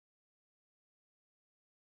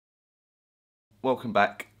welcome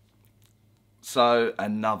back. So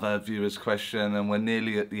another viewer's question, and we're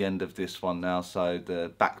nearly at the end of this one now, so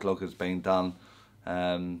the backlog has been done.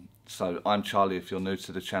 So I'm Charlie if you're new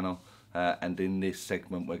to the channel, and in this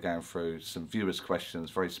segment we're going through some viewers' questions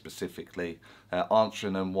very specifically,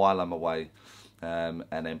 answering them while I'm away, and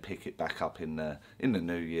then pick it back up in the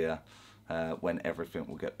new year, when everything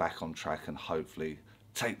will get back on track and hopefully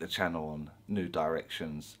take the channel on new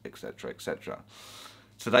directions, etc, etc.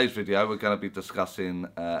 Today's video we're going to be discussing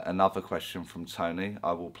another question from Tony.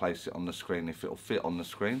 I will place it on the screen if it'll fit on the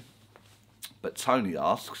screen. But Tony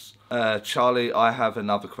asks, Charlie, I have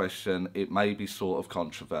another question. It may be sort of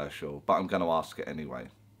controversial, but I'm going to ask it anyway.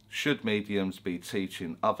 Should mediums be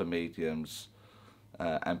teaching other mediums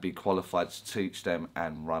and be qualified to teach them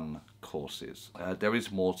and run courses? There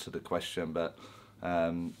is more to the question, but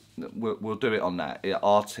we'll do it on that.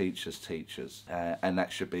 Are teachers teachers? And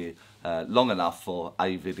that should be long enough for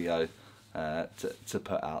a video to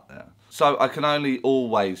put out there. So I can only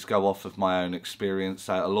always go off of my own experience,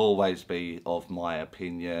 so it'll always be of my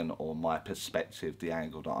opinion or my perspective, the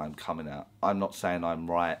angle that I'm coming at. I'm not saying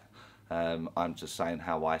I'm right, I'm just saying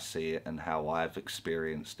how I see it and how I've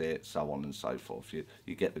experienced it, so on and so forth.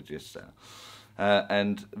 You get the gist there.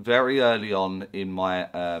 And very early on in my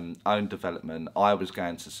own development, I was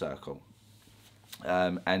going to Circle.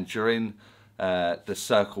 And during the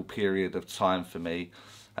Circle period of time for me,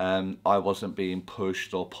 I wasn't being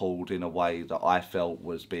pushed or pulled in a way that I felt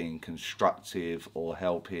was being constructive or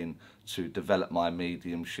helping to develop my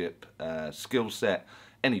mediumship skill set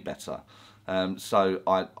any better. So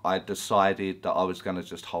I decided that I was going to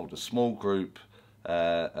just hold a small group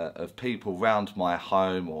of people round my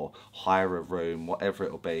home, or hire a room, whatever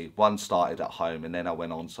it'll be. One started at home and then I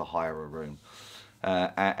went on to hire a room,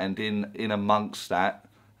 and in amongst that,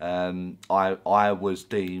 I was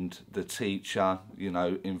deemed the teacher. You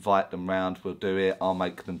know, invite them round, we'll do it, I'll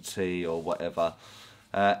make them tea or whatever.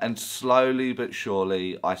 And slowly but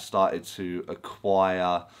surely I started to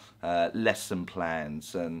acquire lesson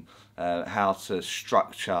plans and how to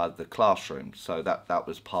structure the classroom. So that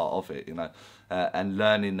was part of it, you know, and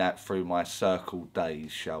learning that through my Circle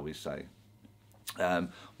days, shall we say.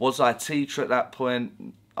 Was I a teacher at that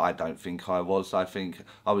point? I don't think I was. I think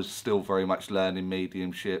I was still very much learning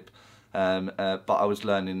mediumship, but I was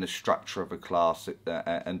learning the structure of a class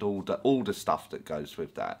and all the stuff that goes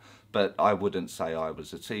with that. But I wouldn't say I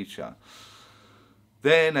was a teacher.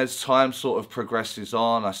 Then as time sort of progresses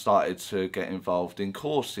on, I started to get involved in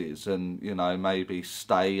courses and, you know, maybe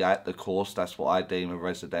stay at the course. That's what I deem a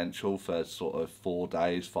residential, for sort of 4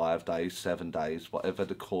 days, 5 days, 7 days, whatever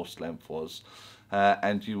the course length was.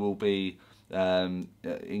 And you will be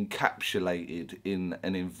encapsulated in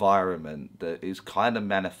an environment that is kind of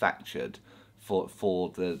manufactured for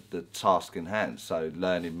the task in hand. So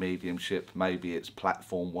learning mediumship, maybe it's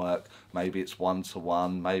platform work, maybe it's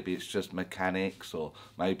one-to-one, maybe it's just mechanics, or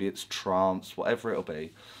maybe it's trance, whatever it'll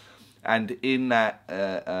be. And in that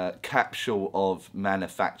capsule of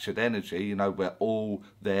manufactured energy, you know, we're all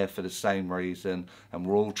there for the same reason, and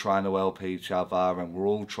we're all trying to help each other, and we're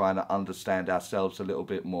all trying to understand ourselves a little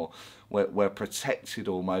bit more. We're protected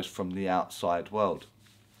almost from the outside world.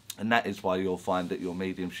 And that is why you'll find that your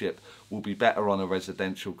mediumship will be better on a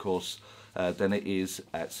residential course than it is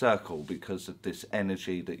at Circle, because of this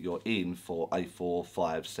energy that you're in for a 4,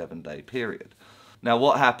 5, 7 day period. Now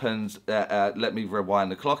what happens, let me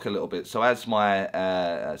rewind the clock a little bit. So as my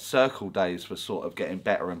Circle days were sort of getting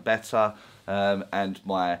better and better, and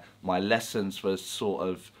my lessons were sort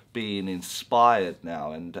of being inspired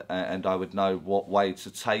now, and I would know what way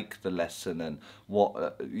to take the lesson, and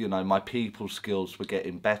what you know, my people skills were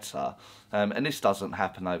getting better, and this doesn't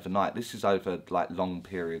happen overnight. This is over like long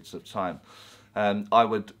periods of time. I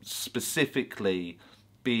would specifically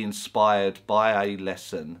be inspired by a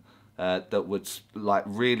lesson that would like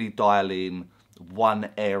really dial in one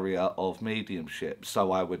area of mediumship.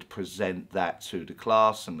 So I would present that to the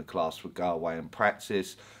class, and the class would go away and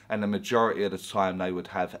practice, and the majority of the time they would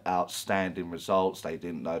have outstanding results. They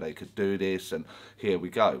didn't know they could do this, and here we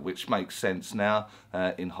go, which makes sense now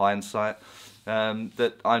in hindsight,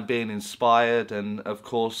 that I'm being inspired, and of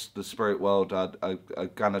course the spirit world are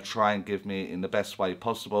gonna try and give me in the best way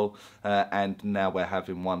possible, and now we're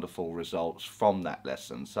having wonderful results from that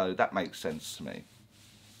lesson. So that makes sense to me.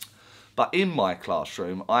 But in my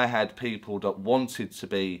classroom, I had people that wanted to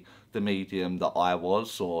be the medium that I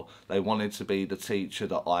was, or they wanted to be the teacher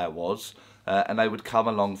that I was, and they would come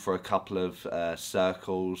along for a couple of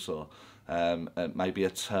circles, or maybe a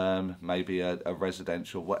term, maybe a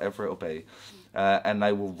residential, whatever it'll be. and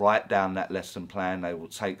they will write down that lesson plan, they will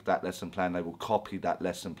take that lesson plan, they will copy that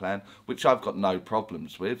lesson plan, which I've got no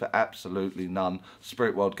problems with, absolutely none.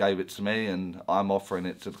 Spirit World gave it to me and I'm offering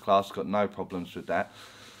it to the class, got no problems with that.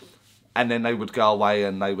 And then they would go away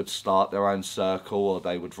and they would start their own circle, or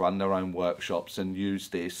they would run their own workshops and use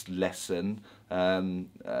this lesson in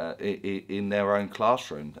their own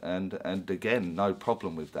classroom. And again, no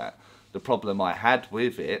problem with that. The problem I had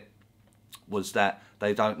with it was that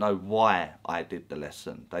they don't know why I did the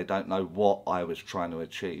lesson. They don't know what I was trying to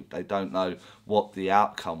achieve. They don't know what the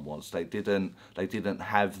outcome was. They didn't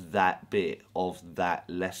have that bit of that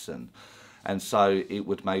lesson. And so it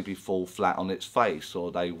would maybe fall flat on its face,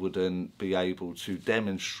 or they wouldn't be able to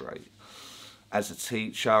demonstrate. As a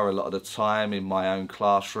teacher, a lot of the time in my own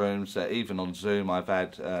classrooms, even on Zoom, I've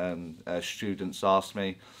had students ask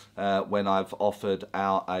me when I've offered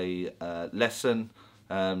out a lesson,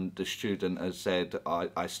 the student has said,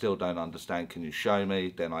 I still don't understand, can you show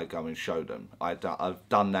me? Then I go and show them. I've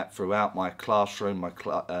done that throughout my classroom,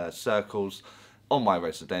 my circles, on my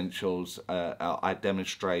residentials. I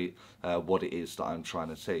demonstrate what it is that I'm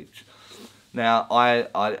trying to teach. Now,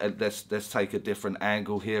 let's take a different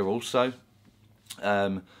angle here also.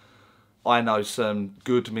 I know some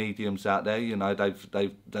good mediums out there. You know,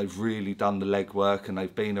 they've really done the legwork and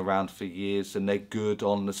they've been around for years and they're good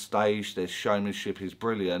on the stage. Their showmanship is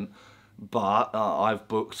brilliant. But I've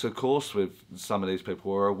booked a course with some of these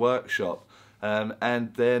people, or a workshop,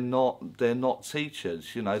 and they're not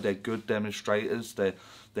teachers. You know, they're good demonstrators.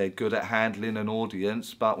 They're good at handling an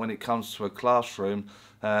audience. But when it comes to a classroom,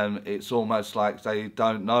 it's almost like they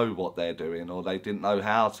don't know what they're doing, or they didn't know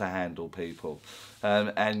how to handle people.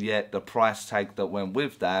 And yet the price tag that went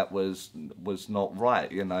with that was not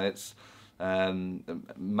right. You know, it's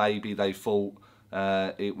maybe they thought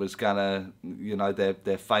it was gonna, you know,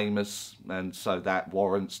 they're famous, and so that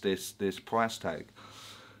warrants this price tag.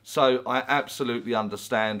 So I absolutely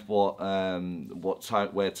understand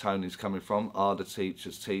where Tony's coming from. Are the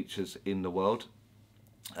teachers in the world?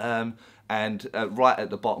 And right at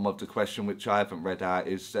the bottom of the question, which I haven't read out,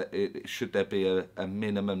 is that should there be a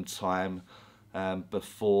minimum time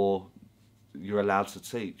before you're allowed to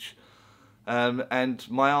teach? And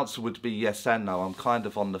my answer would be yes and no. I'm kind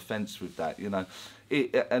of on the fence with that, you know.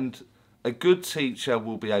 And a good teacher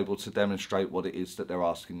will be able to demonstrate what it is that they're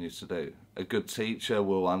asking you to do. A good teacher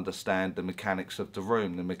will understand the mechanics of the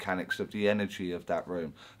room, the mechanics of the energy of that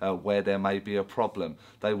room, where there may be a problem.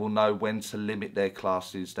 They will know when to limit their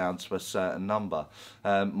classes down to a certain number.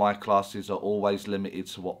 My classes are always limited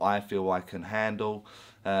to what I feel I can handle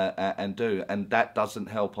and do, and that doesn't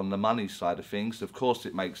help on the money side of things. Of course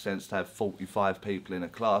it makes sense to have 45 people in a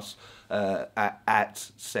class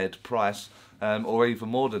at said price, or even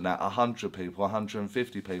more than that, 100 people,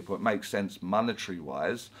 150 people. It makes sense monetary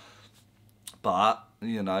wise, but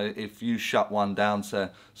you know, if you shut one down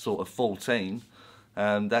to sort of 14,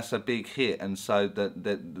 that's a big hit, and so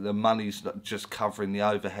the money's not just covering the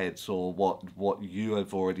overheads or what you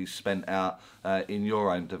have already spent out in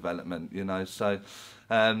your own development, you know. So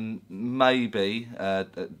maybe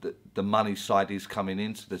the money side is coming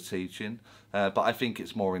into the teaching, but I think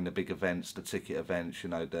it's more in the big events, the ticket events, you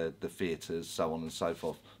know, the theatres, so on and so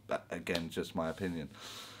forth. But again, just my opinion.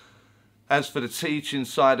 As for the teaching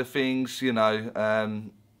side of things, you know,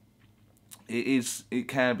 it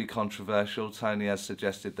can be controversial. Tony has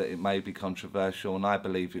suggested that it may be controversial, and I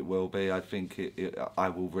believe it will be. I think I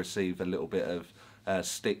will receive a little bit of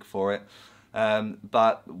stick for it.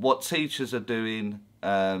 But what teachers are doing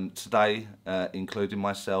today, including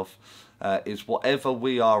myself, is whatever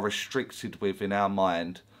we are restricted with in our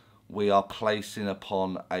mind, we are placing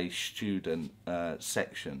upon a student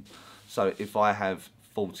section. So if I have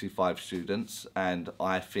 45 students and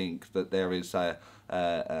I think that there is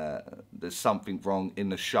there's something wrong in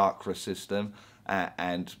the chakra system,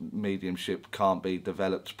 and mediumship can't be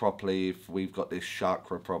developed properly if we've got this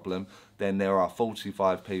chakra problem, then there are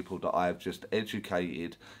 45 people that I have just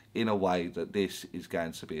educated in a way that this is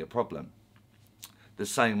going to be a problem. The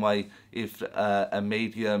same way, if a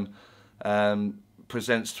medium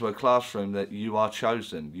presents to a classroom that you are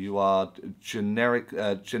chosen, you are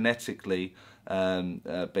genetically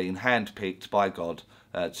being handpicked by God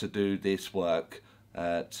to do this work,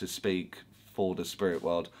 to speak for the spirit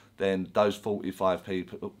world, then those 45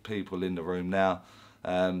 people in the room now,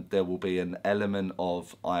 there will be an element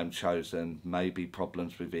of I'm chosen, maybe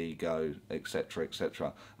problems with ego, etc.,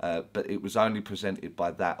 etc. But it was only presented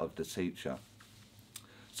by that of the teacher.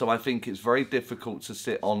 So I think it's very difficult to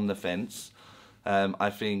sit on the fence. I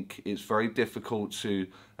think it's very difficult to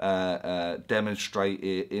demonstrate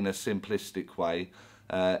it in a simplistic way.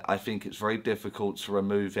 I think it's very difficult to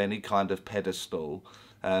remove any kind of pedestal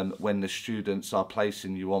when the students are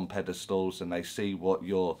placing you on pedestals and they see what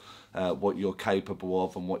you're capable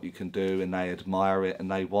of and what you can do, and they admire it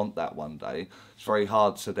and they want that one day. It's very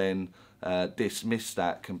hard to then dismiss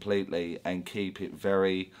that completely and keep it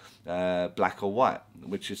very black or white,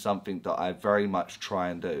 which is something that I very much try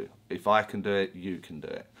and do. If I can do it, you can do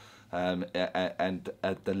it. And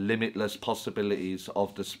the limitless possibilities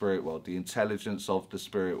of the spirit world, the intelligence of the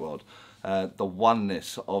spirit world, the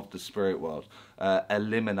oneness of the spirit world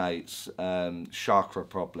eliminates chakra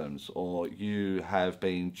problems, or you have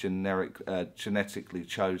been genetically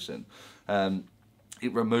chosen.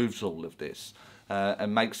 It removes all of this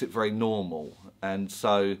and makes it very normal. And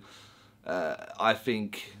so I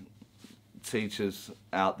think teachers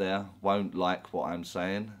out there won't like what I'm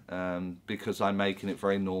saying because I'm making it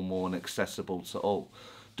very normal and accessible to all.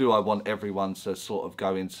 Do I want everyone to sort of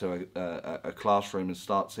go into a classroom and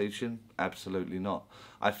start teaching? Absolutely not.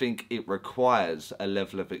 I think it requires a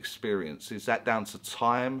level of experience. Is that down to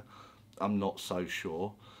time? I'm not so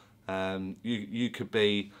sure. You could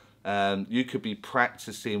be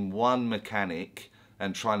practicing one mechanic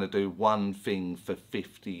and trying to do one thing for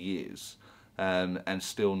 50 years. And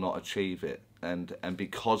still not achieve it, and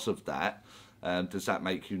because of that, does that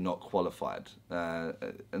make you not qualified?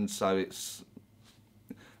 And so it's,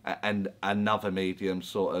 and another medium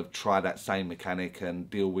sort of try that same mechanic and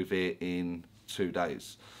deal with it in 2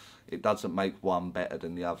 days. It doesn't make one better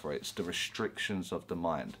than the other. It's the restrictions of the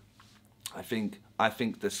mind. I think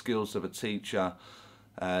the skills of a teacher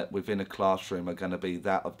within a classroom are going to be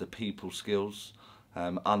that of the people skills,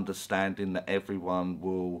 understanding that everyone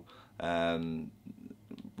will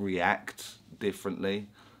react differently.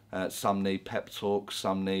 Some need pep talks,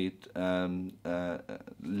 some need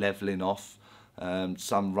leveling off,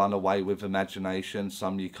 some run away with imagination,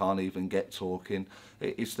 some you can't even get talking.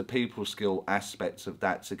 It's the people skill aspects of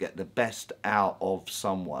that to get the best out of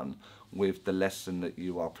someone with the lesson that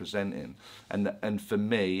you are presenting. And for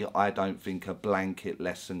me, I don't think a blanket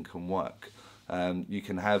lesson can work. You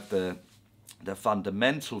can have the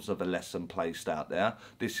fundamentals of a lesson placed out there.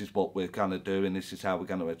 This is what we're going to do and this is how we're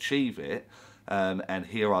going to achieve it, and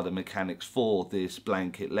here are the mechanics for this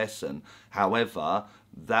blanket lesson. However,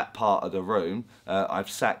 that part of the room,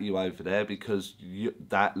 I've sat you over there because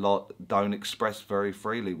that lot don't express very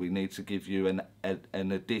freely. We need to give you an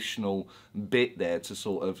additional bit there to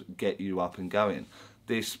sort of get you up and going.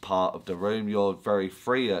 This part of the room, you're very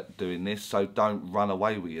free at doing this, so don't run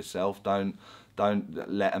away with yourself. Don't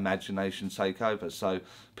let imagination take over. So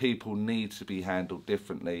people need to be handled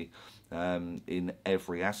differently in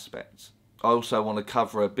every aspect. I also want to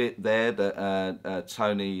cover a bit there that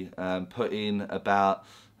Tony put in about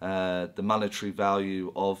the monetary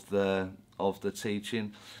value of the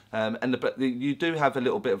teaching, but you do have a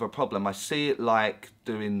little bit of a problem. I see it like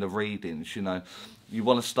doing the readings. You know, you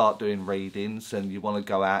want to start doing readings and you want to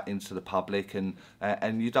go out into the public, and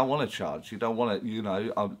you don't want to charge. You don't want to, you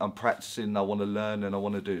know, I'm practicing, I want to learn and I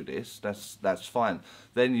want to do this. That's fine.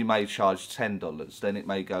 Then you may charge $10, then it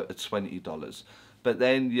may go to $20. But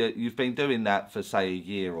then you've been doing that for say a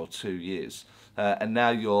year or 2 years, and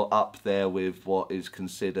now you're up there with what is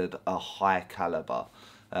considered a high caliber.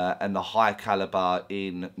 And the high caliber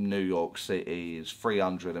in New York City is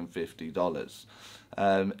 $350.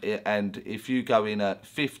 And if you go in at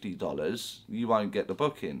 $50, you won't get the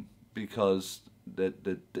booking, because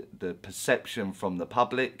the perception from the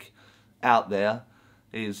public out there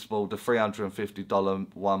is, well, the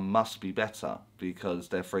 $350 one must be better because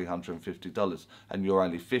they're $350 and you're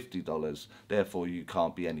only $50, therefore you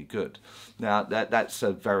can't be any good. Now that's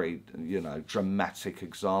a very, you know, dramatic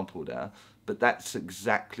example there, but that's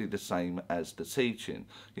exactly the same as the teaching.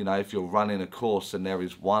 You know, if you're running a course and there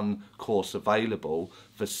is one course available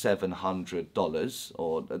for $700,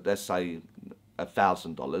 or let's say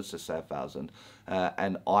 $1,000, let's say 1,000,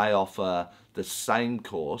 and I offer the same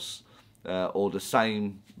course or the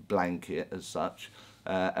same blanket as such,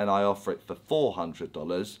 and I offer it for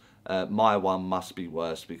 $400, my one must be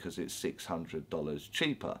worse because it's $600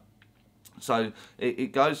 cheaper. So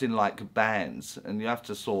it goes in like bands, and you have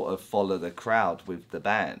to sort of follow the crowd with the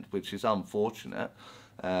band, which is unfortunate.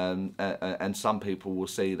 And some people will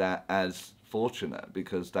see that as fortunate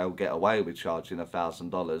because they'll get away with charging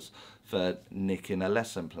 $1,000 for nicking a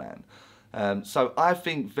lesson plan. So I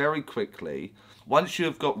think very quickly, once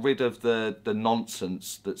you've got rid of the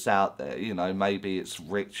nonsense that's out there, you know, maybe it's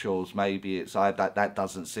rituals, maybe it's that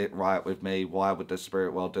doesn't sit right with me, why would the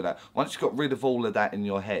spirit world do that? Once you've got rid of all of that in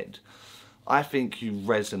your head, I think you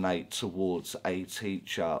resonate towards a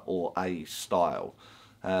teacher or a style.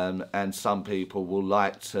 And some people will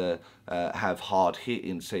like to have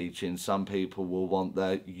hard-hitting teaching. Some people will want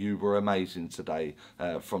the "you were amazing today"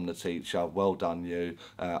 from the teacher. Well done, you.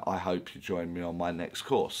 I hope you join me on my next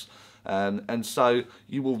course. And so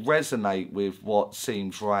you will resonate with what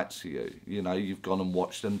seems right to you. You know, you've gone and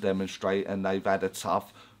watched them demonstrate and they've had a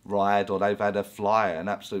tough ride, or they've had an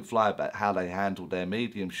absolute flyer, but how they handled their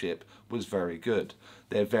mediumship was very good.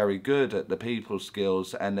 They're very good at the people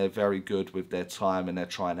skills, and they're very good with their time, and they're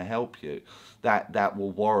trying to help you. That will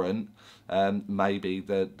warrant maybe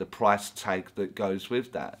the price tag that goes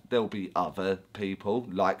with that. There'll be other people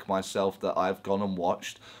like myself that I've gone and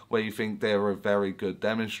watched where you think they're a very good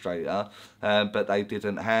demonstrator, but they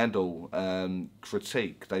didn't handle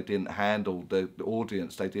critique, they didn't handle the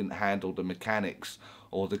audience, they didn't handle the mechanics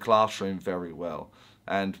or the classroom very well.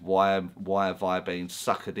 And why have I been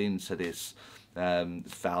suckered into this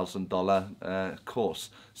 $1,000 course?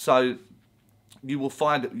 So you will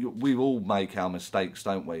find that we all make our mistakes,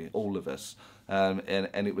 don't we? All of us.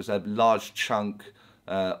 And it was a large chunk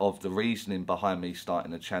of the reasoning behind me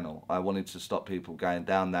starting a channel. I wanted to stop people going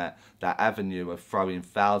down that avenue of throwing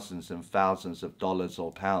thousands and thousands of dollars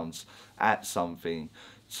or pounds at something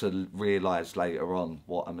to realise later on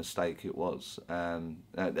what a mistake it was. And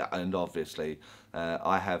obviously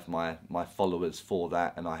I have my followers for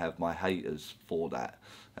that, and I have my haters for that.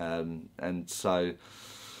 And so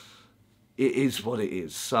it is what it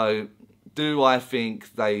is. So do I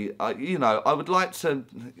think they, you know, I would like to,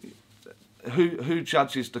 who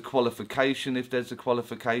judges the qualification, if there's a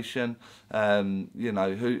qualification, you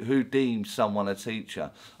know, who deems someone a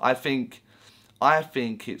teacher? I think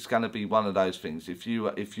it's going to be one of those things. If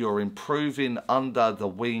you're improving under the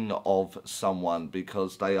wing of someone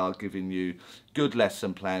because they are giving you good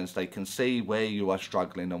lesson plans, they can see where you are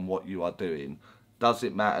struggling and what you are doing. Does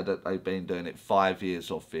it matter that they've been doing it 5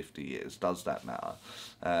 years or 50 years? Does that matter?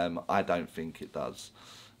 I don't think it does.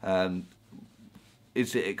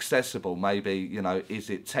 Is it accessible? Maybe, you know, is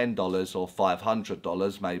it $10 or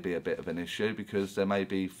 $500? Maybe a bit of an issue because there may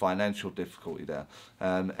be financial difficulty there.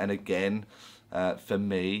 And again, for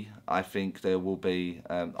me, I think there will be,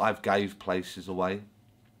 I've gave places away.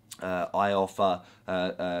 I offer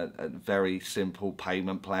very simple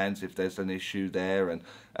payment plans if there's an issue there, and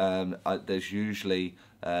there's usually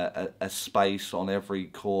a space on every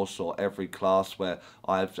course or every class where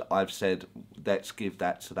I've said, let's give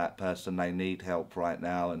that to that person, they need help right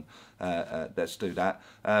now, and let's do that.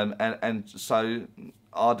 And so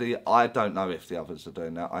I don't know if the others are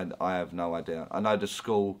doing that. I have no idea. I know the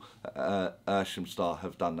school, Star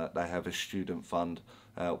have done that. They have a student fund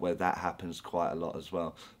where that happens quite a lot as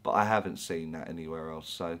well. But I haven't seen that anywhere else.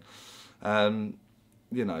 So,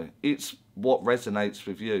 you know, it's what resonates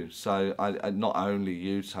with you. So not only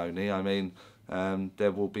you, Tony. I mean,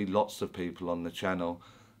 there will be lots of people on the channel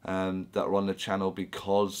that are on the channel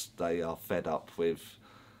because they are fed up with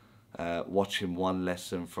watching one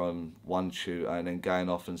lesson from one tutor and then going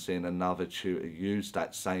off and seeing another tutor use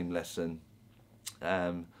that same lesson,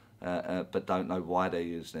 but don't know why they're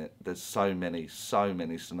using it. There's so many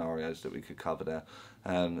scenarios that we could cover there,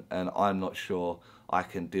 and I'm not sure I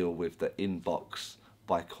can deal with the inbox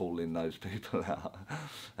by calling those people out.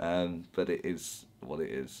 But it is what it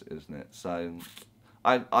is, isn't it? So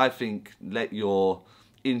I think let your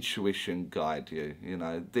intuition guide you. You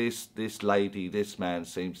know, this lady, this man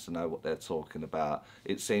seems to know what they're talking about.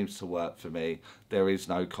 It seems to work for me. There is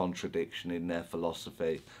no contradiction in their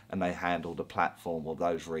philosophy, and they handle the platform or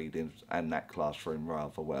those readings and that classroom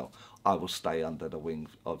rather well. I will stay under the wing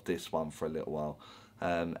of this one for a little while,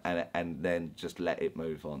 and then just let it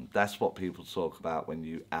move on. That's what people talk about when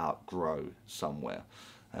you outgrow somewhere.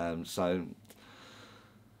 So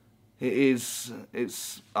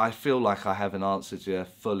I feel like I haven't answered you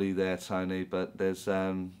fully there, Tony, but there's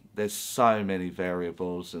so many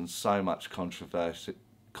variables and so much controversy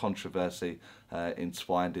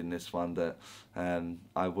entwined in this one that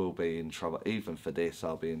I will be in trouble. Even for this,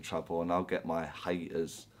 I'll be in trouble, and I'll get my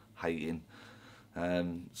haters hating.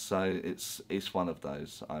 So it's one of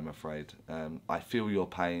those, I'm afraid. I feel your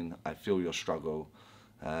pain, I feel your struggle,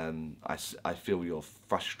 I feel your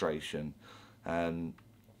frustration.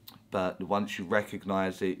 But once you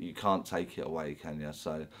recognise it, you can't take it away, can you?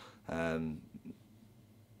 So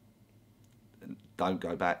don't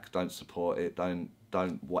go back, don't support it, don't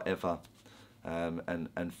whatever,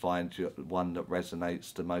 and find one that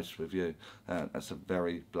resonates the most with you. That's a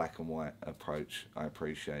very black and white approach. I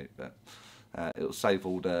appreciate that. It'll save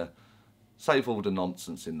all the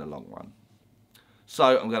nonsense in the long run. So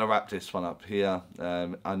I'm going to wrap this one up here.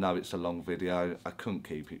 I know it's a long video. I couldn't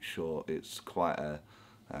keep it short. It's quite a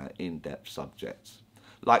in-depth subject.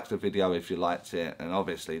 like the video if you liked it, and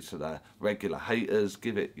obviously to the regular haters,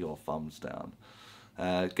 give it your thumbs down.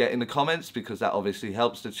 Get in the comments, because that obviously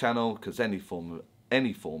helps the channel, because any form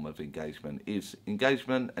of engagement is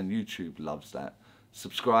engagement, and YouTube loves that.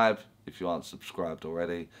 Subscribe if you aren't subscribed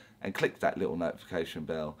already, and click that little notification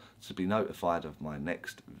bell to be notified of my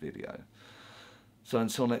next video. So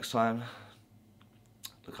until next time,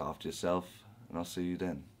 look after yourself, and I'll see you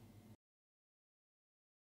then.